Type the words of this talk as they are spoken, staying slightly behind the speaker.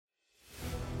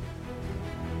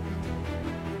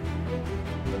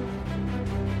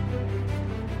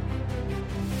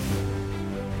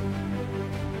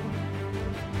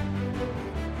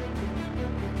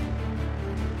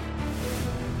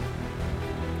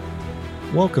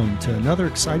Welcome to another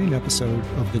exciting episode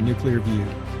of The Nuclear View,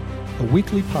 a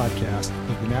weekly podcast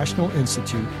of the National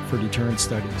Institute for Deterrence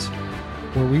Studies,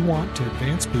 where we want to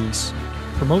advance peace,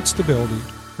 promote stability,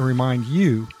 and remind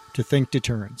you to think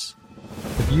deterrence.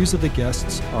 The views of the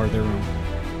guests are their own.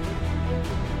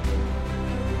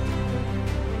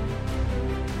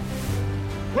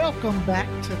 Welcome back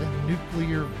to The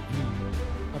Nuclear View.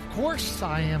 Of course,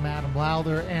 I am Adam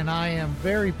Lowther, and I am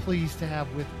very pleased to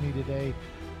have with me today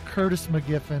Curtis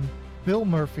McGiffin, Bill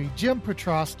Murphy, Jim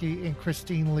Petrosky, and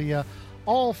Christine Leah,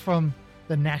 all from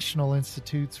the National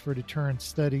Institutes for Deterrence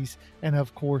Studies. And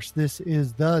of course, this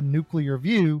is The Nuclear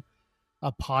View,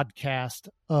 a podcast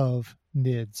of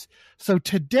NIDS. So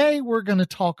today we're going to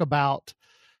talk about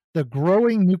the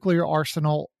growing nuclear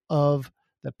arsenal of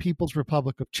the People's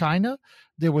Republic of China.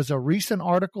 There was a recent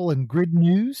article in Grid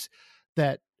News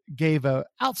that gave an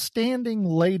outstanding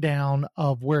laydown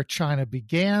of where China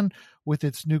began with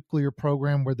its nuclear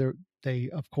program, where they,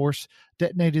 of course,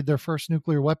 detonated their first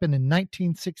nuclear weapon in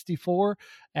 1964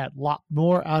 at Lop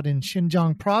Nor out in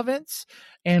Xinjiang province.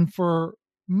 And for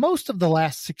most of the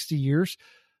last 60 years,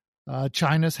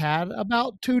 China's had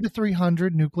about 200 to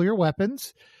 300 nuclear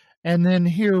weapons. And then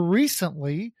here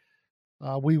recently,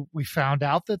 we found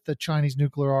out that the Chinese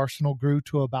nuclear arsenal grew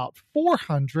to about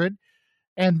 400.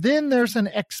 And then there's an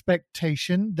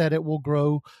expectation that it will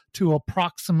grow to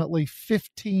approximately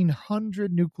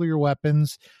 1,500 nuclear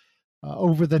weapons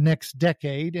over the next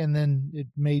decade. And then it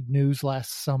made news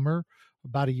last summer,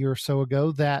 about a year or so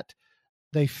ago, that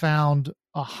they found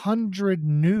 100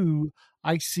 new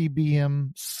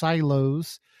ICBM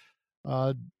silos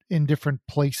in different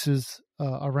places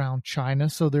around China.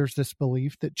 So there's this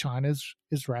belief that China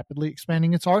is rapidly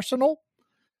expanding its arsenal.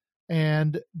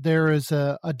 And there is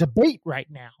a debate right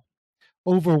now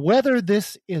over whether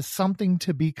this is something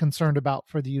to be concerned about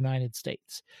for the United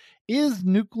States. Is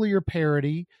nuclear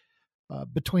parity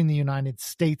between the United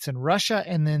States and Russia,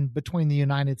 and then between the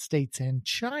United States and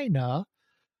China,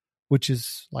 which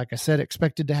is, like I said,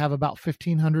 expected to have about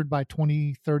 1,500 by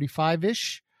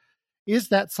 2035-ish, is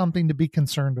that something to be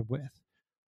concerned with?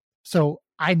 So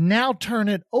I now turn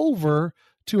it over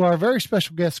to our very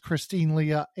special guest, Christine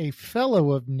Leah, a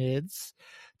fellow of NIDS,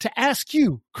 to ask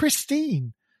you,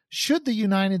 Christine, should the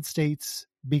United States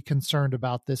be concerned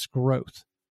about this growth?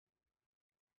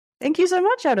 Thank you so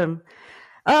much, Adam.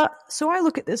 So I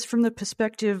look at this from the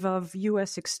perspective of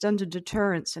U.S. extended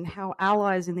deterrence and how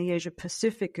allies in the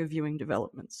Asia-Pacific are viewing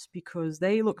developments, because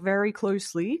they look very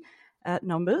closely at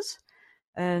numbers.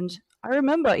 And I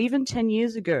remember even 10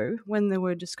 years ago when there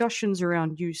were discussions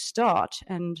around New START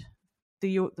and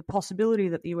the possibility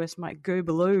that the US might go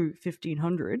below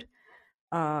 1,500,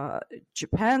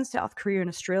 Japan, South Korea, and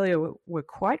Australia were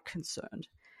quite concerned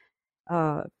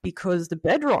because the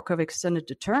bedrock of extended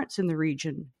deterrence in the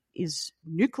region is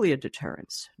nuclear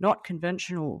deterrence, not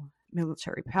conventional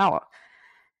military power.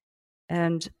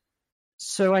 And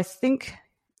so I think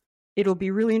it'll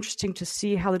be really interesting to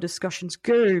see how the discussions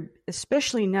go,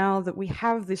 especially now that we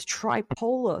have this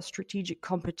tripolar strategic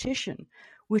competition,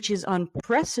 which is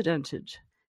unprecedented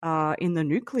in the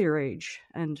nuclear age,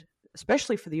 and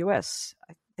especially for the US.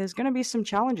 There's going to be some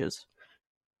challenges.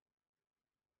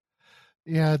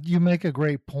 Yeah, you make a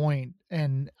great point.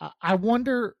 And I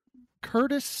wonder,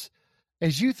 Curtis,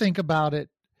 as you think about it,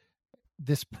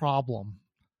 this problem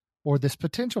or this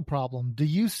potential problem, do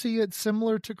you see it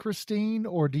similar to Christine,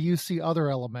 or do you see other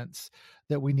elements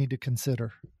that we need to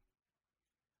consider?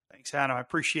 Thanks, Adam. I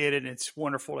appreciate it. It's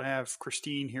wonderful to have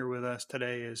Christine here with us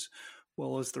today, as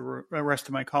well as the rest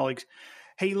of my colleagues.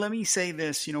 Hey, let me say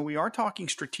this. We are talking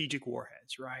strategic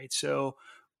warheads, right? So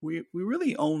we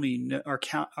really only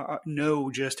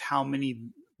know just how many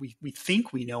we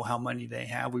think we know how many they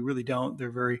have. We really don't.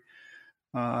 They're very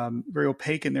very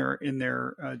opaque in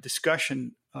their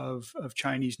discussion of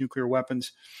Chinese nuclear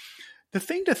weapons. The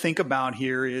thing to think about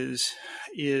here is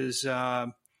is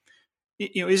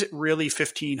it really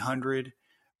 1,500?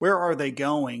 Where are they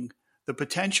going? The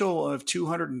potential of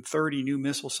 230 new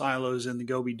missile silos in the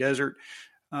Gobi Desert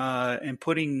and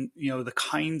putting the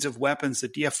kinds of weapons, the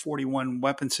DF-41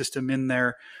 weapon system in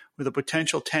there with a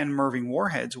potential 10 MIRVing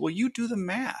warheads. Well, you do the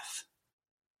math.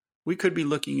 We could be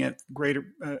looking at greater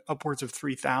upwards of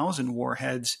 3,000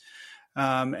 warheads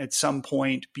at some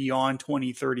point beyond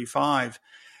 2035.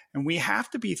 And we have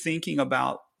to be thinking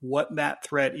about what that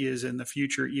threat is in the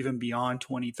future, even beyond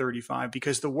 2035,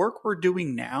 because the work we're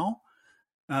doing now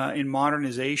in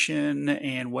modernization,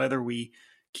 and whether we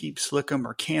keep SLCM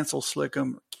or cancel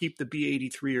SLCM, or keep the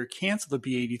B-83 or cancel the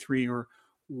B-83, or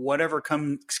whatever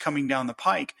comes coming down the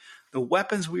pike, the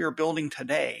weapons we are building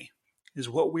today is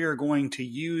what we are going to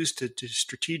use to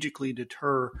strategically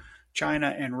deter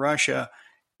China and Russia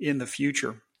in the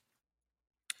future,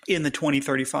 in the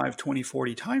 2035,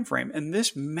 2040 timeframe. And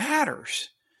this matters.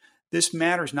 This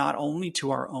matters not only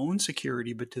to our own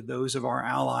security, but to those of our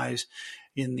allies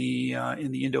in the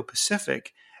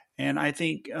Indo-Pacific. And I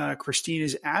think Christine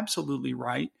is absolutely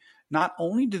right. Not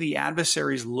only do the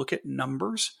adversaries look at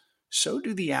numbers, so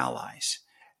do the allies.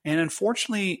 And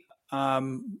unfortunately,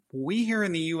 we here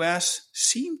in the U.S.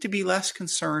 seem to be less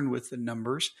concerned with the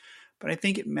numbers, but I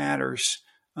think it matters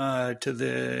to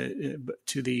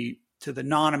the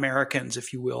non-Americans,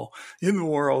 if you will, in the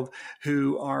world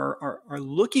who are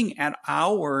looking at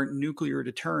our nuclear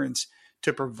deterrence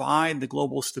to provide the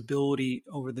global stability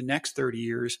over the next 30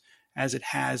 years as it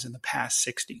has in the past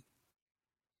 60.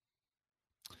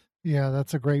 Yeah,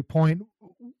 that's a great point.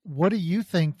 What do you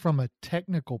think from a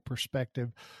technical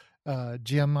perspective,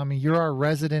 Jim? I mean, you're our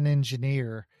resident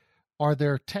engineer. Are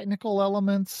there technical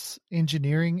elements,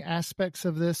 engineering aspects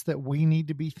of this that we need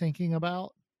to be thinking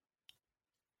about?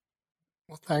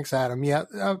 Well, thanks, Adam. Yeah,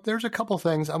 there's a couple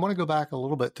things. I want to go back a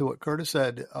little bit to what Curtis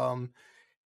said.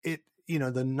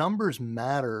 The numbers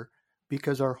matter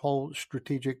because our whole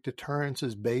strategic deterrence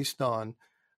is based on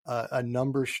a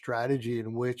numbers strategy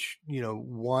in which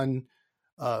one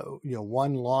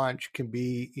launch can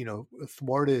be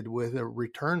thwarted with a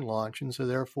return launch, and so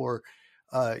therefore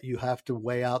you have to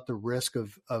weigh out the risk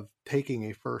of taking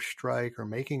a first strike or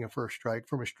making a first strike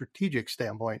from a strategic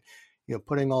standpoint.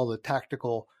 Putting all the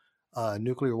tactical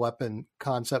nuclear weapon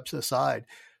concepts aside.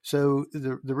 So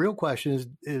the real question is,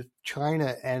 if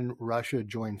China and Russia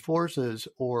join forces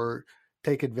or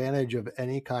take advantage of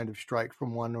any kind of strike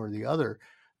from one or the other,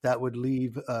 that would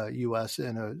leave U.S.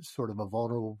 in a sort of a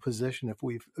vulnerable position if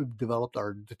we've developed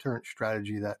our deterrent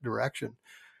strategy that direction.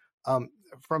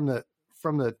 From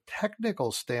the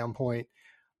technical standpoint,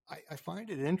 I find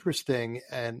it interesting,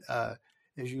 and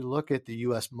as you look at the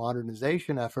U.S.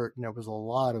 modernization effort, and there was a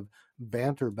lot of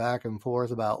banter back and forth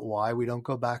about why we don't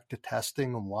go back to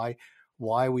testing and why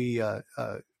we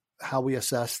how we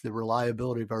assess the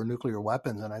reliability of our nuclear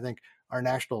weapons. And I think our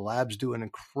national labs do an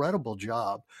incredible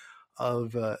job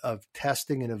of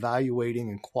testing and evaluating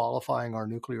and qualifying our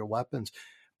nuclear weapons.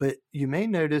 But you may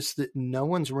notice that no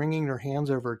one's wringing their hands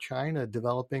over China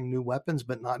developing new weapons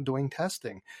but not doing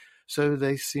testing. So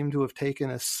they seem to have taken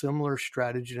a similar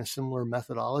strategy and a similar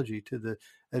methodology to the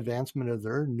advancement of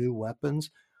their new weapons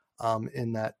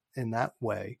in that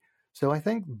way. So I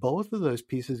think both of those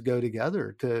pieces go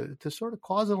together to sort of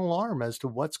cause an alarm as to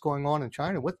what's going on in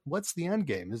China. What's the end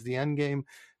game? Is the end game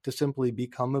to simply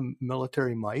become a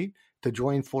military might, to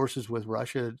join forces with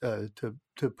Russia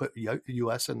to put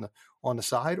U.S. on the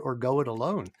side, or go it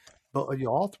alone? But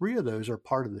all three of those are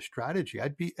part of the strategy.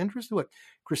 I'd be interested what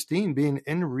Christine, being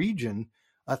in region,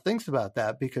 thinks about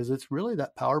that, because it's really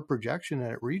that power projection in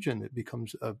that region that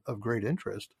becomes of great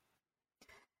interest.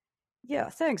 Yeah,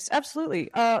 thanks. Absolutely.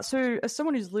 So as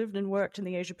someone who's lived and worked in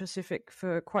the Asia Pacific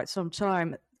for quite some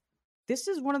time, this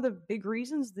is one of the big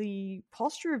reasons the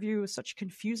posture review is such a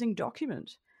confusing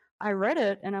document. I read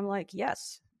it and I'm like,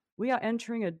 yes, we are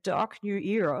entering a dark new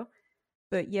era,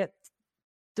 but yet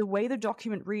the way the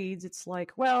document reads, it's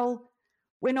like, well,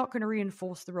 we're not going to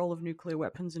reinforce the role of nuclear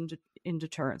weapons in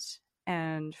deterrence.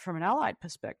 And from an allied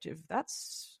perspective,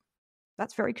 that's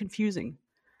very confusing.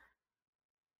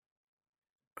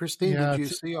 Christine, did you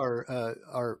see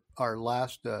our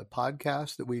last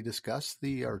podcast that we discussed,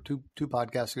 two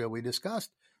podcasts ago? We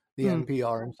discussed the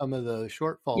NPR and some of the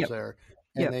shortfalls there,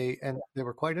 and they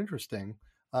were quite interesting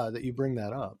that you bring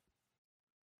that up.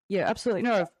 Yeah, absolutely.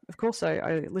 No, of course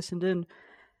I listened in.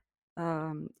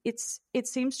 It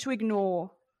seems to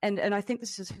ignore, and I think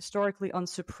this is historically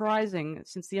unsurprising.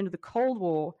 Since the end of the Cold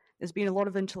War, there's been a lot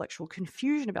of intellectual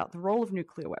confusion about the role of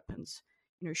nuclear weapons.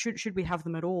 Should we have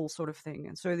them at all, sort of thing.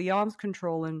 And so the arms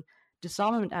control and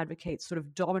disarmament advocates sort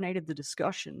of dominated the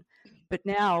discussion. But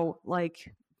now,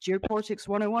 like, Geopolitics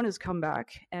 101 has come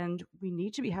back, and we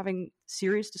need to be having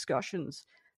serious discussions,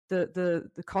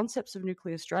 the concepts of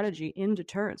nuclear strategy in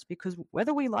deterrence, because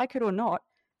whether we like it or not,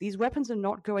 these weapons are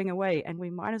not going away, and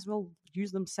we might as well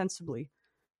use them sensibly.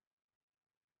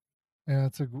 Yeah,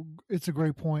 it's a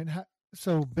great point.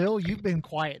 So, Bill, you've been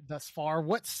quiet thus far.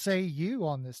 What say you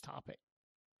on this topic?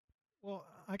 Well,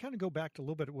 I kind of go back to a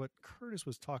little bit of what Curtis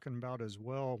was talking about as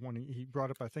well when he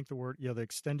brought up, I think, the word, the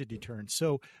extended deterrence.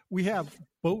 So we have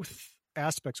both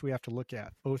aspects we have to look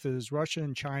at, both as Russia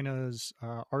and China's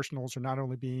arsenals are not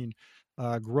only being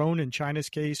grown in China's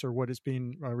case, or what is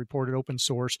being reported open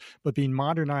source, but being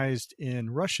modernized in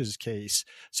Russia's case.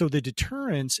 So the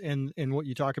deterrence and what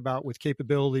you talk about with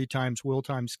capability times will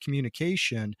times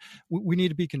communication, we need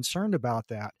to be concerned about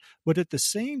that. But at the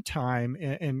same time,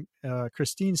 and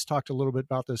Christine's talked a little bit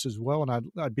about this as well,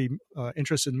 and I'd be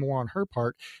interested more on her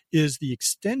part, is the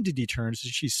extended deterrence.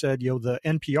 She said, the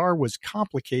NPR was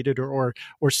complicated or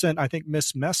sent, I think,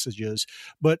 missed messages.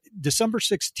 But December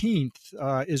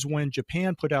 16th is when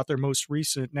Japan put out their most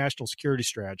recent national security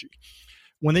strategy.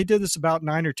 When they did this about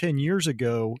 9 or 10 years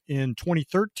ago, in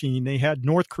 2013, they had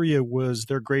North Korea was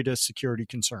their greatest security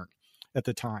concern at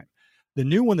the time. The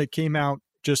new one that came out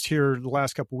just here the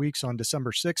last couple of weeks on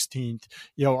December 16th,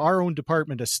 our own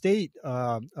Department of State,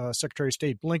 Secretary of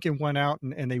State Blinken went out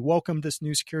and they welcomed this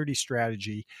new security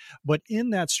strategy. But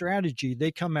in that strategy,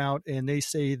 they come out and they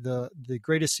say the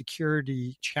greatest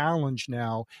security challenge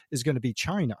now is going to be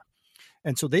China.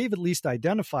 And so they've at least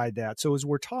identified that. So as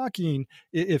we're talking,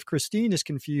 if Christine is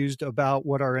confused about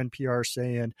what our NPR is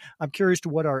saying, I'm curious to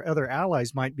what our other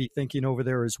allies might be thinking over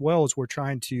there as well, as we're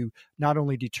trying to not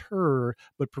only deter,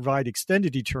 but provide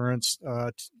extended deterrence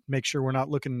to make sure we're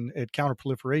not looking at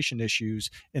counterproliferation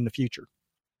issues in the future.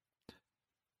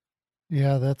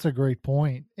 Yeah, that's a great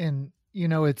point. And,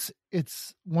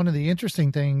 it's one of the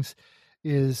interesting things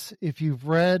is if you've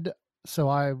read, so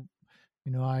I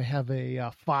have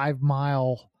a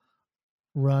 5-mile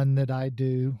run that I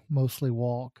do, mostly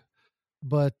walk,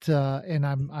 but and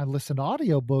I listen to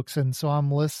audiobooks, and so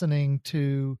I'm listening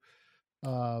to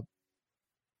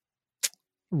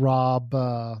Rob.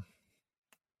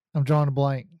 I'm drawing a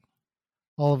blank.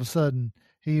 All of a sudden,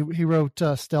 he wrote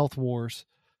Stealth Wars,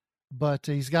 but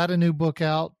he's got a new book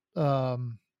out.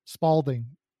 Speedo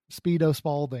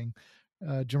Spalding.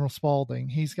 General Spalding.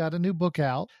 He's got a new book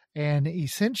out, and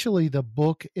essentially the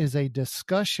book is a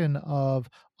discussion of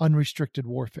unrestricted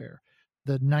warfare,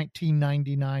 the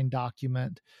 1999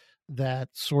 document that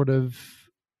sort of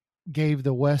gave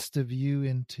the West a view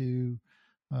into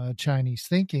Chinese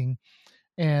thinking.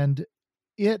 And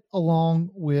it,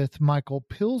 along with Michael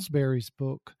Pillsbury's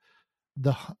book,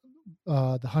 the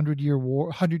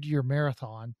 100-year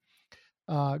marathon,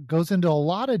 goes into a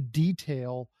lot of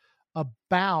detail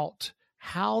about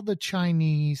how the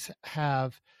Chinese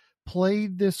have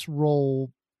played this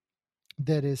role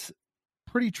that is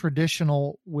pretty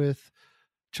traditional with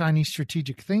Chinese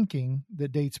strategic thinking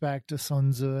that dates back to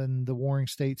Sun Tzu and the Warring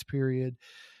States period,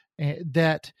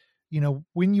 that,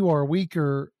 when you are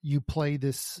weaker, you play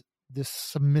this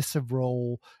submissive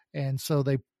role. And so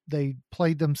they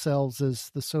played themselves as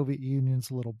the Soviet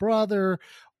Union's little brother.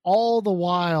 All the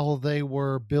while they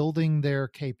were building their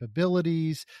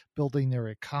capabilities, building their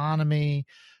economy,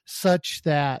 such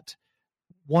that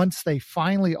once they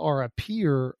finally are a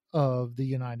peer of the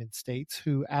United States,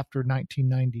 who after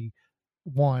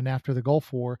 1991, after the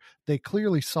Gulf War, they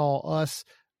clearly saw us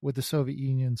with the Soviet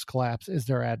Union's collapse as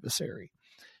their adversary.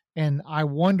 And I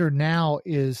wonder now,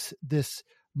 is this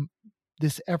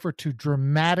effort to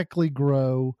dramatically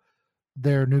grow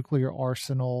their nuclear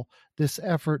arsenal, this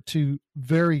effort to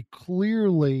very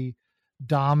clearly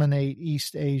dominate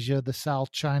East Asia, the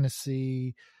South China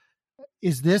Sea,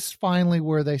 is this finally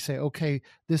where they say, okay,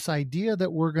 this idea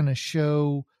that we're going to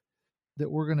show that,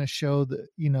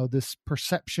 this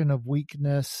perception of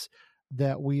weakness,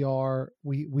 that we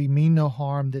mean no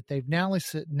harm, that they've now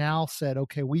said,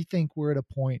 okay, we think we're at a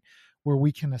point where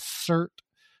we can assert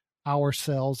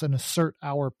ourselves and assert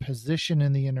our position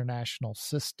in the international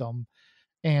system,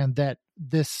 and that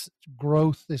this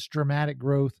dramatic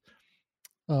growth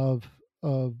of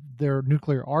their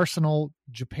nuclear arsenal,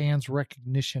 Japan's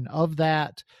recognition of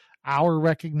that, our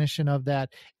recognition of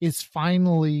that, is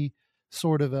finally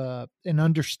sort of an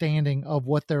understanding of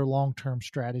what their long-term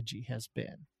strategy has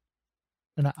been.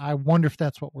 And I wonder if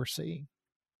that's what we're seeing.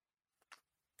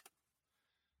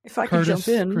 If I could jump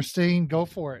in. Christine, go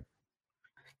for it.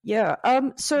 Yeah.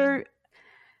 So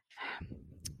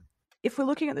if we're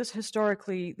looking at this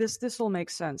historically, this all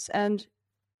makes sense. And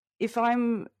if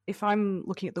I'm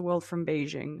looking at the world from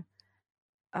Beijing,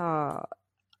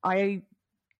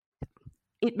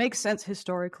 it makes sense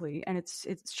historically, and it's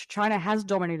China has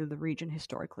dominated the region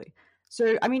historically.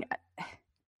 So I mean,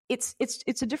 it's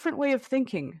a different way of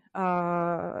thinking.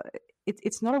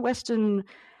 It's not a Western.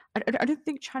 I don't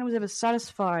think China was ever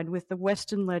satisfied with the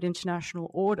Western-led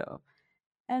international order.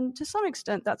 And to some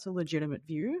extent, that's a legitimate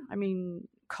view. I mean,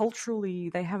 culturally,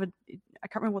 they have I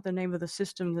can't remember what the name of the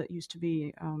system that used to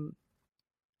be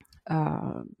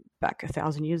back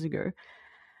 1,000 years ago.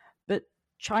 But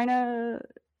China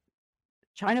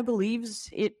believes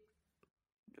it,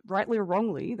 rightly or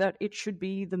wrongly, that it should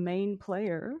be the main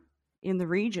player in the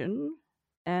region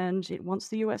and it wants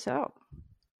the US out.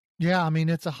 Yeah, I mean,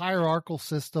 it's a hierarchical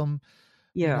system.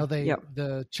 Yeah.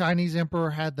 The Chinese emperor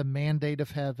had the mandate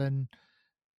of heaven.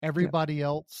 Everybody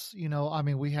else, I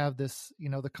mean, we have this,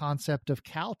 the concept of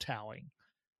kowtowing.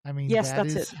 I mean, yes,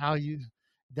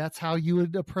 that's how you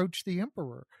would approach the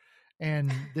emperor.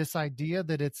 And this idea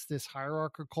that it's this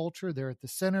hierarchical culture, they're at the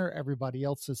center, everybody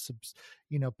else is,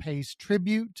 pays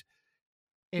tribute.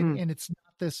 And it's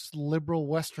not this liberal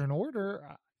Western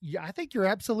order. Yeah, I think you're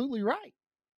absolutely right.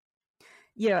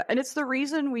 Yeah, and it's the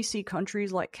reason we see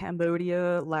countries like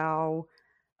Cambodia, Laos,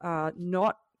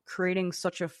 not creating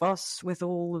such a fuss with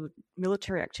all the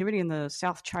military activity in the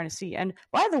South China Sea. And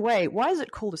by the way, why is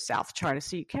it called the South China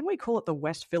Sea? Can we call it the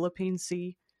West Philippine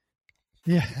Sea?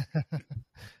 Yeah.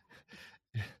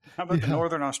 How about the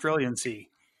Northern Australian Sea?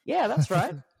 Yeah, that's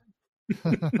right.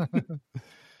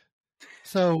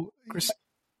 So,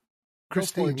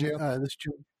 Christine, this is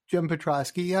Jim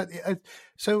Petrosky. Yeah.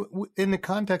 So, in the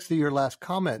context of your last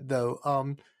comment,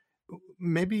 though,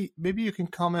 maybe you can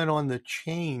comment on the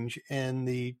change in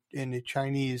the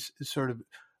Chinese sort of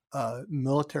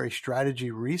military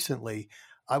strategy recently.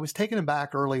 I was taken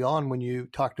aback early on when you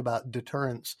talked about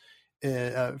deterrence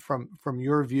from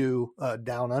your view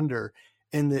down under,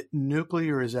 in that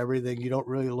nuclear is everything. You don't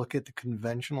really look at the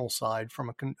conventional side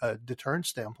from a deterrence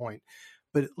standpoint.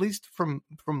 But at least from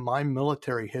my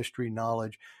military history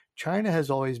knowledge, China has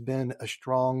always been a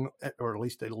strong, or at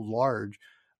least a large,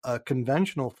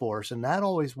 conventional force, and that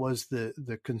always was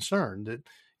the concern. That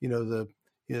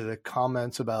the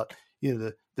comments about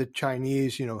the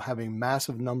Chinese having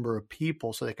massive number of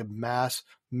people so they could mass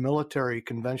military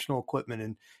conventional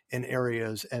equipment in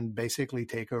areas and basically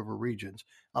take over regions.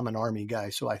 I'm an Army guy,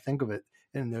 so I think of it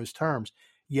in those terms.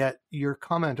 Yet your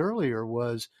comment earlier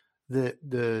was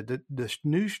the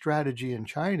new strategy in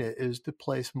China is to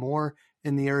place more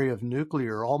in the area of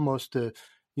nuclear, almost to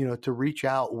reach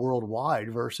out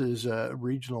worldwide versus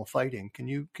regional fighting. Can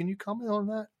you comment on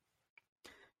that?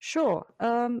 Sure.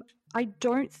 I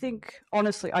don't think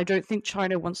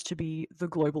China wants to be the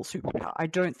global superpower. I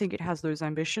don't think it has those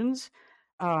ambitions.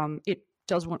 It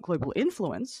does want global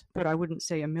influence, but I wouldn't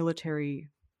say a military,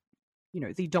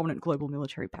 the dominant global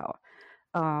military power.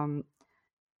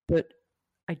 But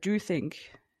I do think,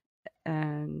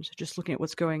 and just looking at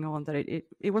what's going on, that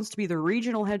it wants to be the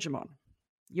regional hegemon.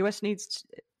 US needs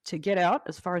to get out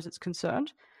as far as it's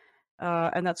concerned.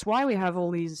 And that's why we have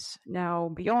all these now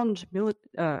beyond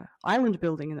island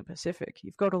building in the Pacific.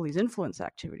 You've got all these influence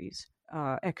activities,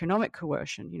 economic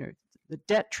coercion, the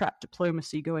debt trap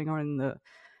diplomacy going on in the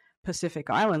Pacific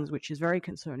Islands, which is very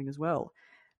concerning as well.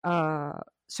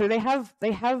 So they have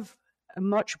a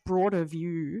much broader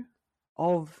view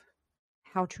of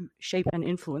how to shape and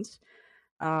influence.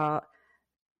 One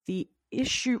of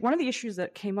the issues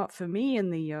that came up for me in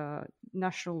the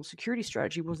national security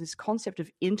strategy was this concept of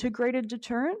integrated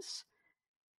deterrence,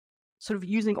 sort of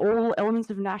using all elements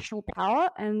of national power,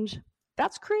 and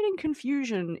that's creating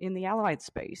confusion in the allied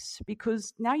space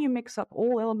because now you mix up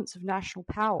all elements of national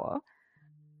power.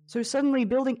 So suddenly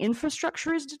building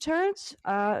infrastructure is deterrence?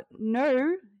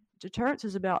 No, deterrence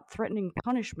is about threatening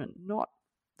punishment, not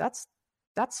that's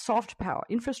soft power.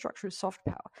 Infrastructure is soft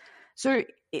power. So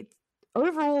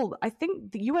overall, I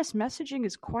think the US messaging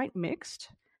is quite mixed.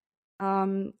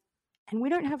 And we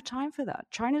don't have time for that.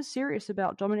 China's serious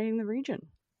about dominating the region.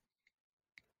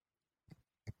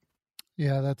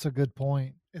 Yeah, that's a good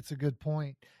point. It's a good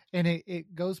point. And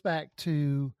it goes back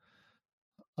to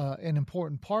an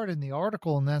important part in the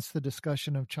article, and that's the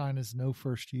discussion of China's no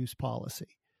first use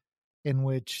policy, in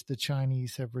which the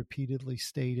Chinese have repeatedly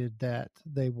stated that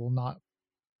they will not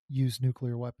use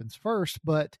nuclear weapons first.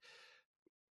 But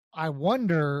I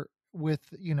wonder,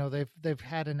 they've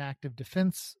had an active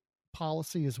defense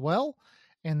policy as well,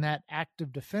 and that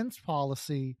active defense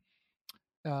policy,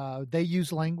 they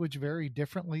use language very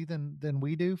differently than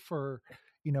we do. For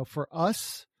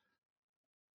us,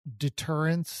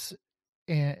 deterrence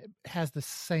has the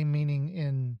same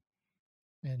meaning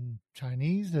in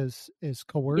Chinese as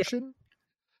coercion.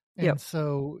 Yep. And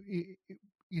so,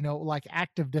 like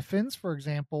active defense, for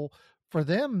example, for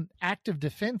them, active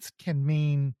defense can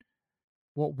mean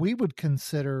what we would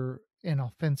consider an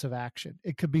offensive action.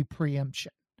 It could be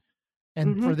preemption.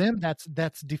 And for them, that's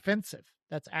defensive.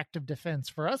 That's active defense.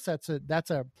 For us, that's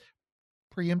a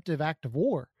preemptive act of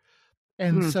war.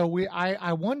 And so I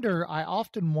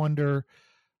often wonder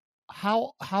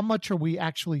how much are we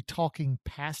actually talking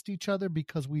past each other,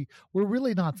 because we're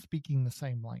really not speaking the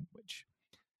same language.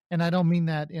 And I don't mean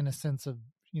that in a sense of,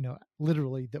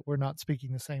 literally that we're not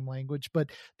speaking the same language, but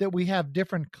that we have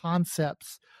different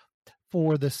concepts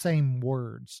for the same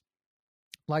words.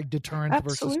 like deterrence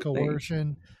versus Absolutely.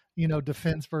 coercion,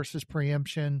 defense versus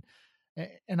preemption.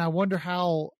 And I wonder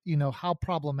how, how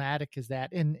problematic is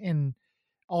that? And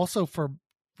also for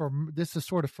this is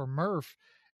sort of for Murph,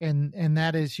 and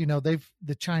that is,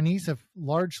 the Chinese have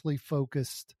largely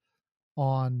focused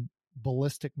on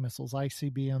ballistic missiles,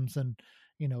 ICBMs, and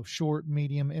short,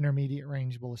 medium, intermediate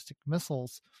range ballistic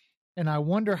missiles. And I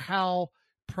wonder how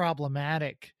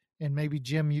problematic, and maybe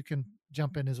Jim, you can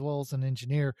jump in as well as an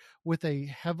engineer, with a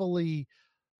heavily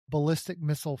ballistic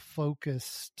missile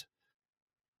focused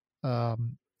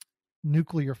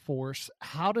nuclear force,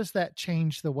 how does that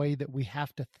change the way that we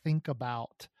have to think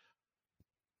about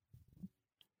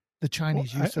the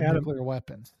Chinese use of nuclear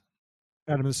weapons?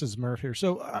 Adam, this is Murph here.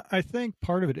 So I think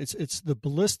part of it, it's the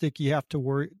ballistic you have to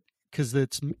worry, because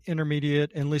it's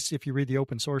intermediate, at least if you read the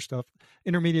open source stuff,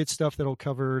 intermediate stuff that'll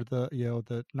cover the,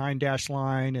 the 9-dash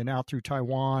line and out through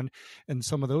Taiwan and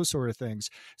some of those sort of things.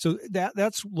 So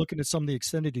that's looking at some of the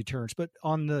extended deterrence. But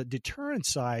on the deterrence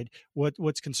side,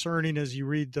 what's concerning as you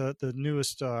read the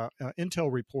newest Intel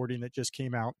reporting that just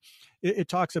came out, it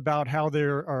talks about how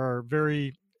they're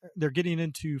getting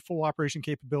into full operation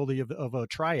capability of a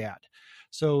triad.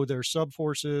 So their sub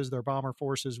forces, their bomber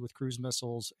forces with cruise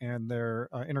missiles, and their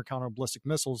intercontinental ballistic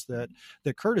missiles that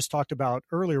Curtis talked about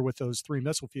earlier with those 3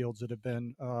 missile fields that have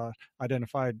been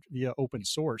identified via open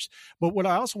source. But what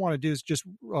I also want to do is just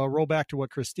roll back to what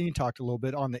Christine talked a little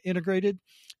bit on the integrated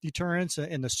deterrence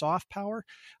and the soft power.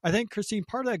 I think, Christine,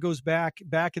 part of that goes back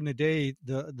in the day.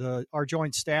 Our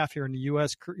joint staff here in the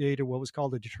U.S. created what was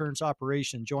called the Deterrence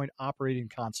Operation Joint Operating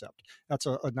Concept. That's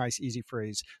a nice, easy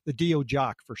phrase. The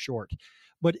DOJOC for short.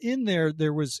 But in there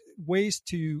was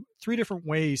 3 different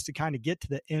ways to kind of get to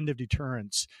the end of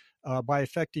deterrence by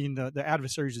affecting the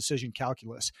adversary's decision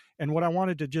calculus. And what I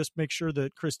wanted to just make sure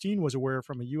that Christine was aware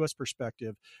from a U.S.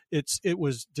 perspective, it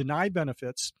was deny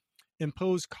benefits,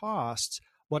 impose costs,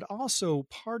 but also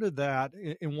part of that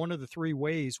in one of the 3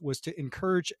 ways was to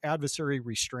encourage adversary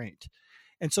restraint.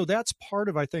 And so that's part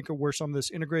of, I think, of where some of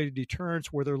this integrated deterrence,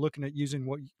 where they're looking at using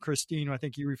what Christine, I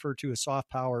think you referred to as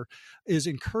soft power, is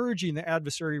encouraging the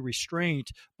adversary restraint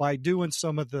by doing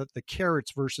some of the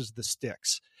carrots versus the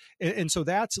sticks. And so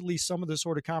that's at least some of the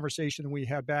sort of conversation that we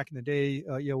had back in the day,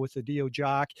 with the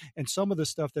DOJOC and some of the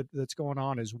stuff that's going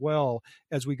on as well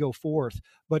as we go forth.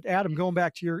 But Adam, going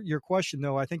back to your question,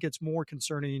 though, I think it's more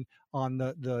concerning on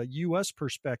the U.S.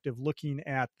 perspective, looking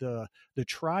at the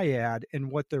triad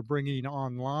and what they're bringing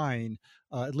online,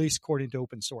 at least according to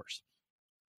open source.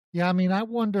 Yeah, I mean, I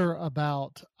wonder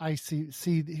about IC.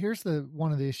 Here's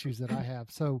one of the issues that I have.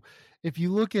 So if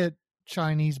you look at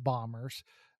Chinese bombers,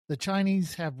 the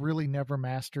Chinese have really never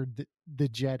mastered the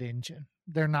jet engine.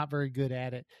 They're not very good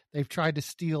at it. They've tried to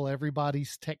steal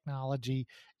everybody's technology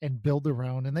and build their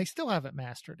own, and they still haven't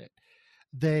mastered it.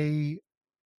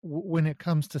 When it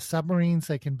comes to submarines,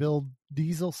 they can build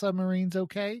diesel submarines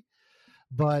okay,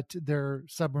 but their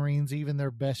submarines, even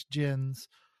their best gens,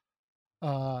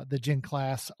 the gen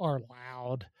class, are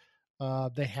loud.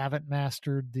 They haven't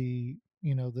mastered the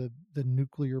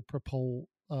nuclear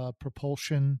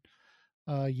propulsion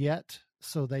yet,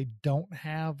 so they don't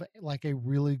have like a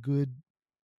really good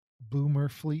boomer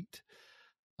fleet,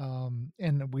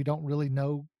 and we don't really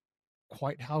know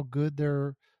quite how good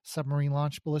their submarine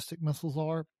launched ballistic missiles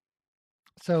are.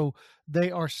 So they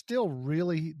are still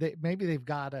maybe they've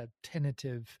got a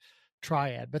tentative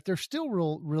triad, but they're still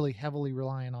really heavily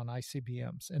relying on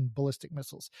ICBMs and ballistic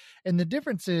missiles. And the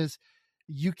difference is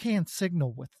you can't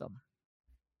signal with them.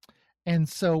 And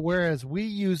so whereas we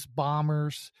use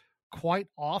bombers quite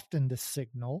often to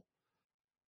signal,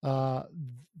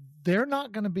 they're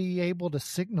not going to be able to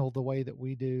signal the way that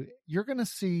we do. You're going to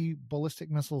see ballistic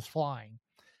missiles flying,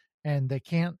 and they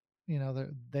can't,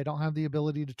 they don't have the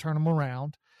ability to turn them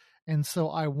around. And so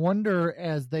I wonder,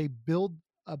 as they build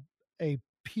a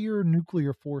peer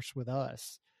nuclear force with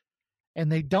us,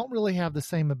 and they don't really have the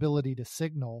same ability to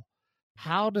signal,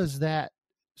 how does that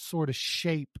sort of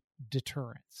shape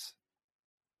deterrence?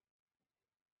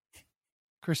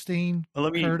 Christine,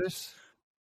 Curtis?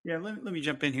 Yeah, let me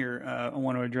jump in here. I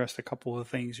want to address a couple of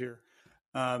things here.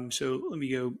 So let me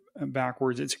go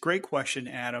backwards. It's a great question,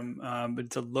 Adam, but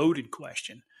it's a loaded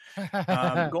question.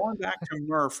 Going back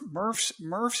to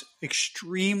Murph's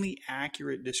extremely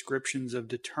accurate descriptions of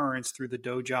deterrence through the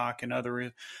DOJOC and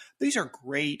other, these are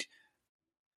great,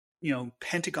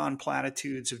 Pentagon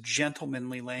platitudes of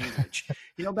gentlemanly language.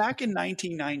 Back in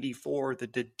 1994,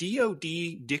 the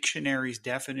DoD dictionary's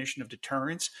definition of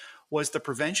deterrence was the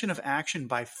prevention of action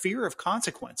by fear of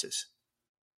consequences.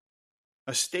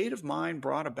 A state of mind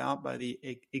brought about by the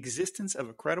existence of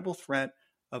a credible threat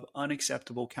of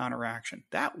unacceptable counteraction.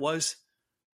 That was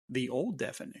the old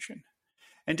definition.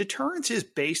 And deterrence is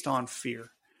based on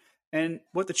fear. And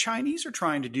what the Chinese are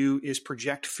trying to do is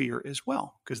project fear as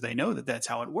well, because they know that that's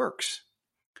how it works.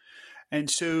 And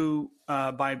so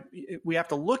we have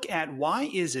to look at why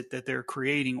is it that they're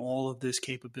creating all of this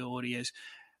capability, as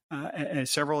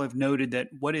several have noted, that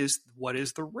what is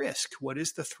the risk? What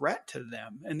is the threat to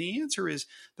them? And the answer is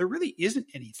there really isn't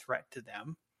any threat to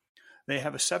them. They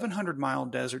have a 700-mile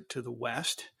desert to the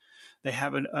west. They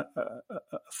have a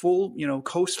full,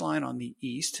 coastline on the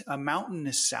east, a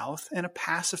mountainous south, and a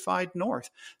pacified north.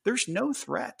 There's no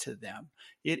threat to them.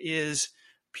 It is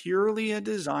purely a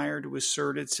desire to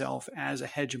assert itself as a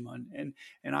hegemon.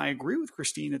 And I agree with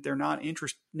Christine that they're not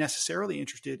necessarily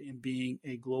interested in being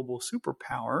a global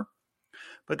superpower,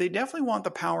 but they definitely want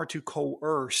the power to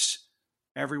coerce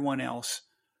everyone else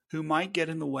who might get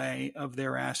in the way of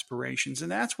their aspirations. And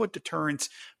that's what deterrence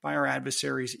by our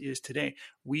adversaries is today.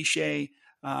 Wuxi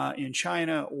in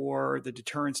China, or the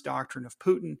deterrence doctrine of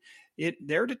Putin,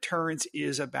 their deterrence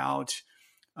is about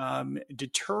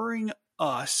deterring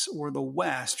us or the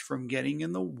West from getting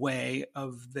in the way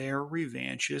of their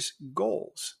revanchist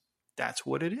goals. That's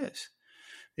what it is.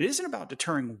 It isn't about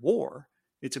deterring war.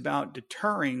 It's about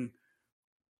deterring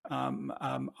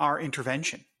our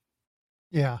intervention.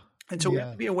 Yeah. And so we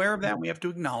have to be aware of that. We have to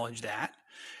acknowledge that.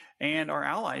 And our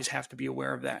allies have to be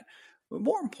aware of that. But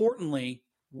more importantly,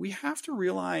 we have to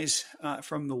realize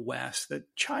from the West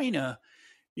that China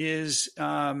is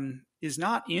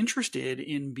not interested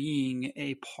in being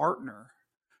a partner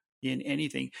in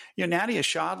anything. Nadia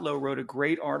Shadlow wrote a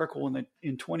great article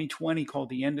in 2020 called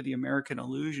 "The End of the American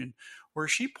Illusion," where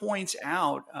she points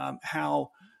out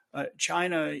how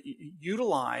China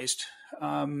utilized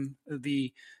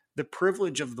the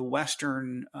privilege of the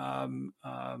Western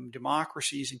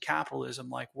democracies and capitalism,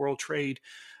 like World Trade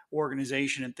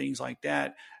Organization and things like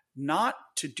that, not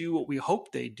to do what we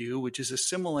hope they do, which is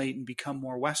assimilate and become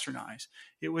more westernized.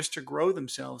 It was to grow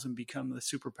themselves and become the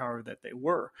superpower that they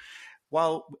were.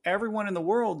 While everyone in the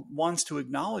world wants to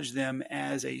acknowledge them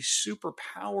as a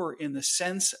superpower in the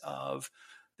sense of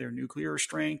their nuclear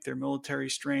strength, their military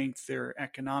strength, their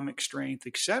economic strength,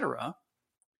 etc.,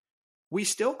 we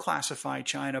still classify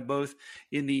China both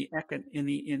in the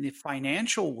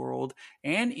financial world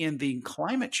and in the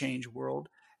climate change world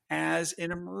as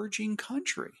an emerging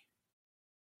country.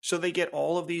 So they get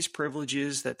all of these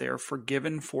privileges, that they're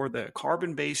forgiven for the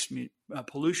carbon-based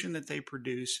pollution that they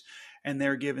produce, and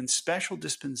they're given special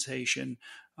dispensation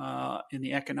in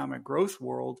the economic growth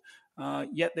world,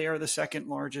 yet they are the second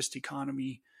largest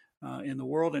economy in the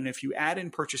world. And if you add in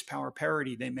purchase power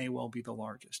parity, they may well be the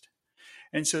largest.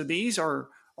 And so these are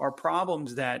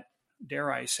problems that,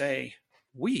 dare I say,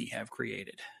 we have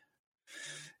created.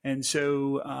 And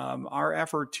so our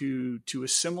effort to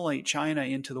assimilate China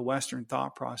into the Western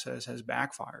thought process has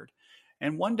backfired.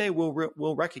 And one day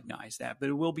we'll recognize that, but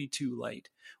it will be too late.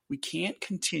 We can't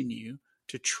continue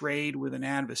to trade with an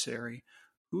adversary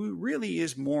who really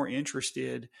is more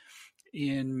interested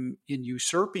in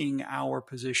usurping our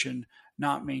position,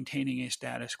 not maintaining a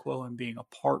status quo and being a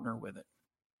partner with it.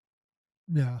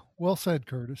 Yeah. Well said,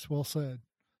 Curtis. Well said.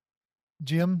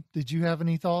 Jim, did you have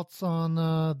any thoughts on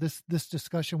this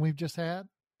discussion we've just had?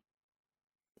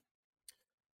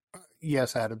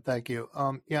 Yes, Adam. Thank you.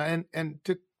 And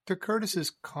to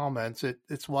Curtis's comments,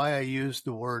 it's why I used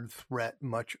the word threat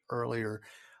much earlier.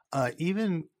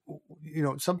 Even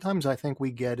sometimes I think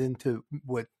we get into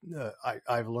what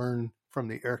I've learned from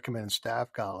the Air Command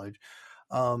Staff College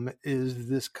is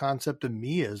this concept of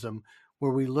meism,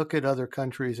 where we look at other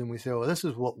countries and we say, well, this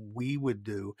is what we would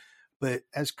do. But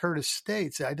as Curtis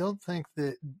states, I don't think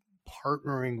that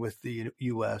partnering with the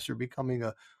U.S. or becoming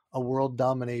a world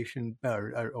domination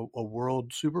or a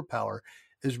world superpower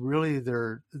is really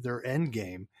their end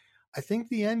game. I think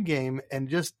the end game, and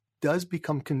just does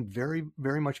become very,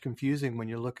 very much confusing when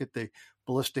you look at the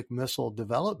ballistic missile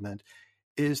development,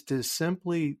 is to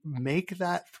simply make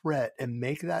that threat and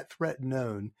make that threat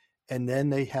known, and then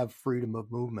they have freedom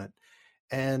of movement.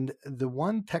 And the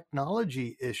one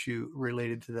technology issue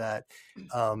related to that,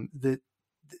 that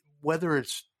whether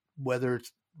it's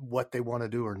what they want to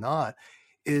do or not,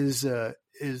 is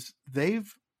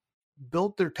they've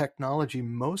built their technology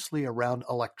mostly around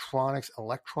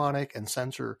electronic and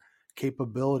sensor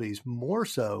capabilities, more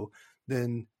so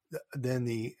than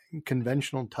the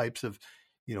conventional types of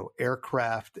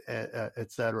aircraft,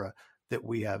 et cetera, that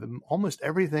we have. And almost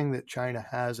everything that China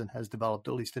has and has developed,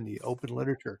 at least in the open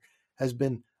literature, has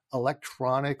been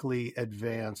electronically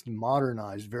advanced,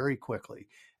 modernized very quickly.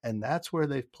 And that's where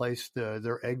they've placed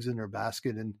their eggs in their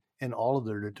basket in all of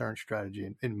their deterrence strategy,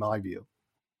 in my view.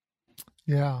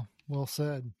 Yeah, well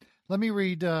said. Let me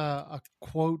read a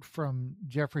quote from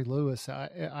Jeffrey Lewis. I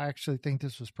actually think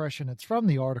this was prescient. It's from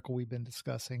the article we've been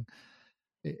discussing.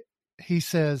 He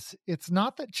says, "It's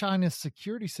not that China's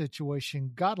security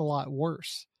situation got a lot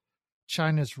worse.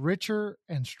 China's richer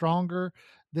and stronger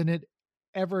than it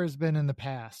ever has been in the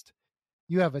past.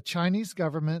 You have a Chinese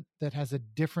government that has a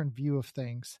different view of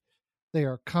things. They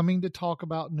are coming to talk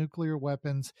about nuclear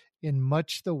weapons in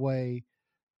much the way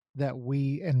that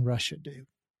we and Russia do."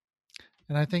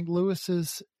 And I think Lewis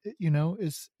is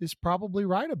probably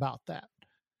right about that.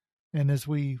 And as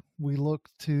we look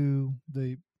to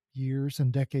the years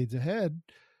and decades ahead,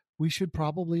 we should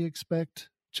probably expect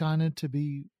China to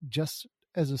be just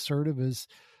as assertive as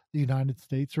the United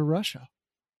States or Russia.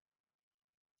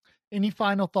 Any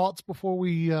final thoughts before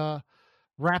we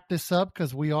wrap this up?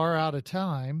 Because we are out of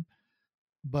time.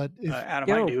 But Adam,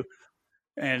 I do.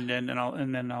 And then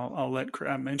I'll let.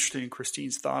 I'm interested in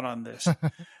Christine's thought on this.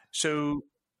 So,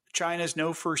 China's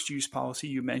no first use policy,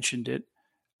 you mentioned it,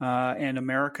 and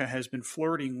America has been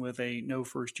flirting with a no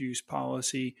first use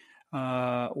policy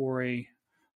or a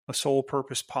sole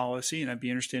purpose policy, and I'd be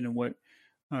interested in what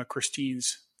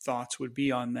Christine's thoughts would be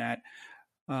on that.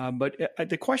 But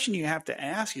the question you have to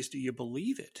ask is, do you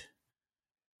believe it?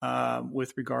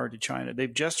 With regard to China,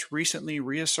 they've just recently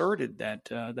reasserted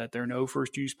that their no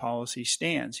first use policy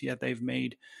stands. Yet they've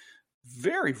made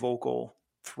very vocal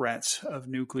threats of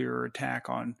nuclear attack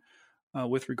on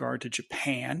with regard to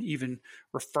Japan, even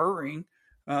referring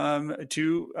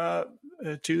to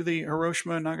the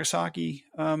Hiroshima and Nagasaki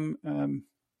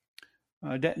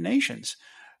detonations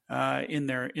in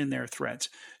their threats.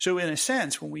 So in a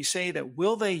sense, when we say that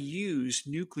will they use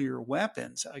nuclear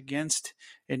weapons against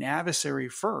an adversary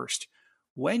first,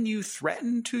 when you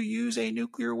threaten to use a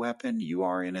nuclear weapon, you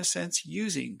are in a sense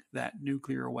using that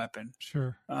nuclear weapon.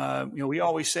 Sure. We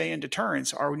always say in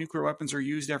deterrence, our nuclear weapons are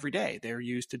used every day. They're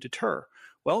used to deter.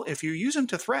 Well, if you use them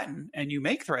to threaten and you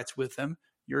make threats with them,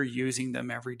 you're using them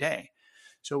every day.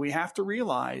 So we have to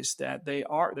realize that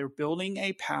they're building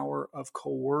a power of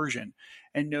coercion,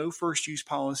 and no first use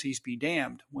policies be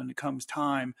damned when it comes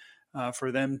time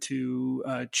for them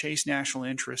to chase national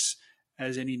interests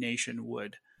as any nation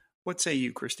would. What say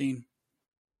you, Christine?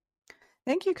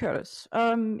 Thank you, Curtis.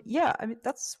 Yeah, I mean,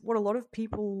 that's what a lot of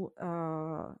people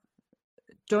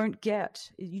don't get.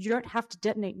 You don't have to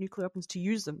detonate nuclear weapons to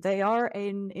use them. They are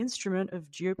an instrument of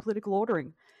geopolitical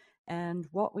ordering. And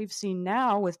what we've seen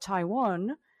now with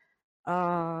Taiwan,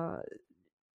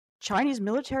 Chinese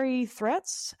military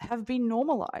threats have been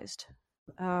normalized.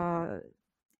 And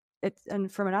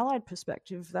from an allied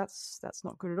perspective, that's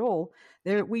not good at all.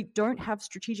 We don't have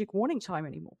strategic warning time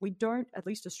anymore. We don't, at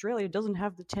least Australia doesn't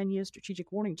have the 10-year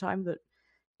strategic warning time that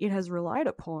it has relied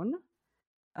upon.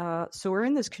 So we're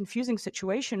in this confusing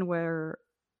situation where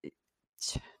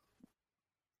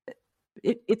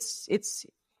it's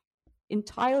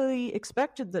entirely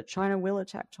expected that China will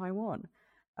attack Taiwan.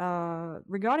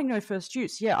 Regarding no first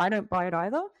use, yeah, I don't buy it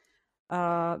either.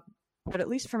 But at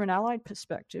least from an allied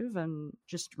perspective, and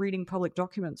just reading public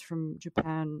documents from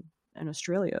Japan and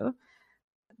Australia,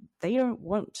 they don't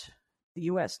want the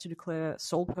US to declare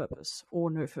sole purpose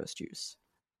or no first use.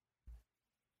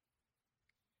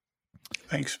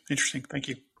 Thanks. Interesting. Thank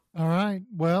you. All right.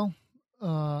 Well,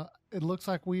 it looks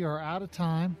like we are out of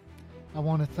time. I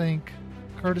want to thank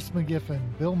Curtis McGiffin,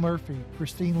 Bill Murphy,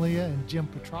 Christine Leah, and Jim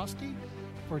Petrosky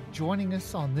for joining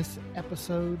us on this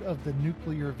episode of the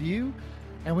Nuclear View.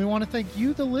 And we want to thank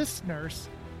you, the listeners,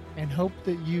 and hope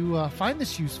that you find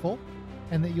this useful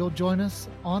and that you'll join us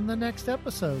on the next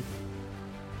episode.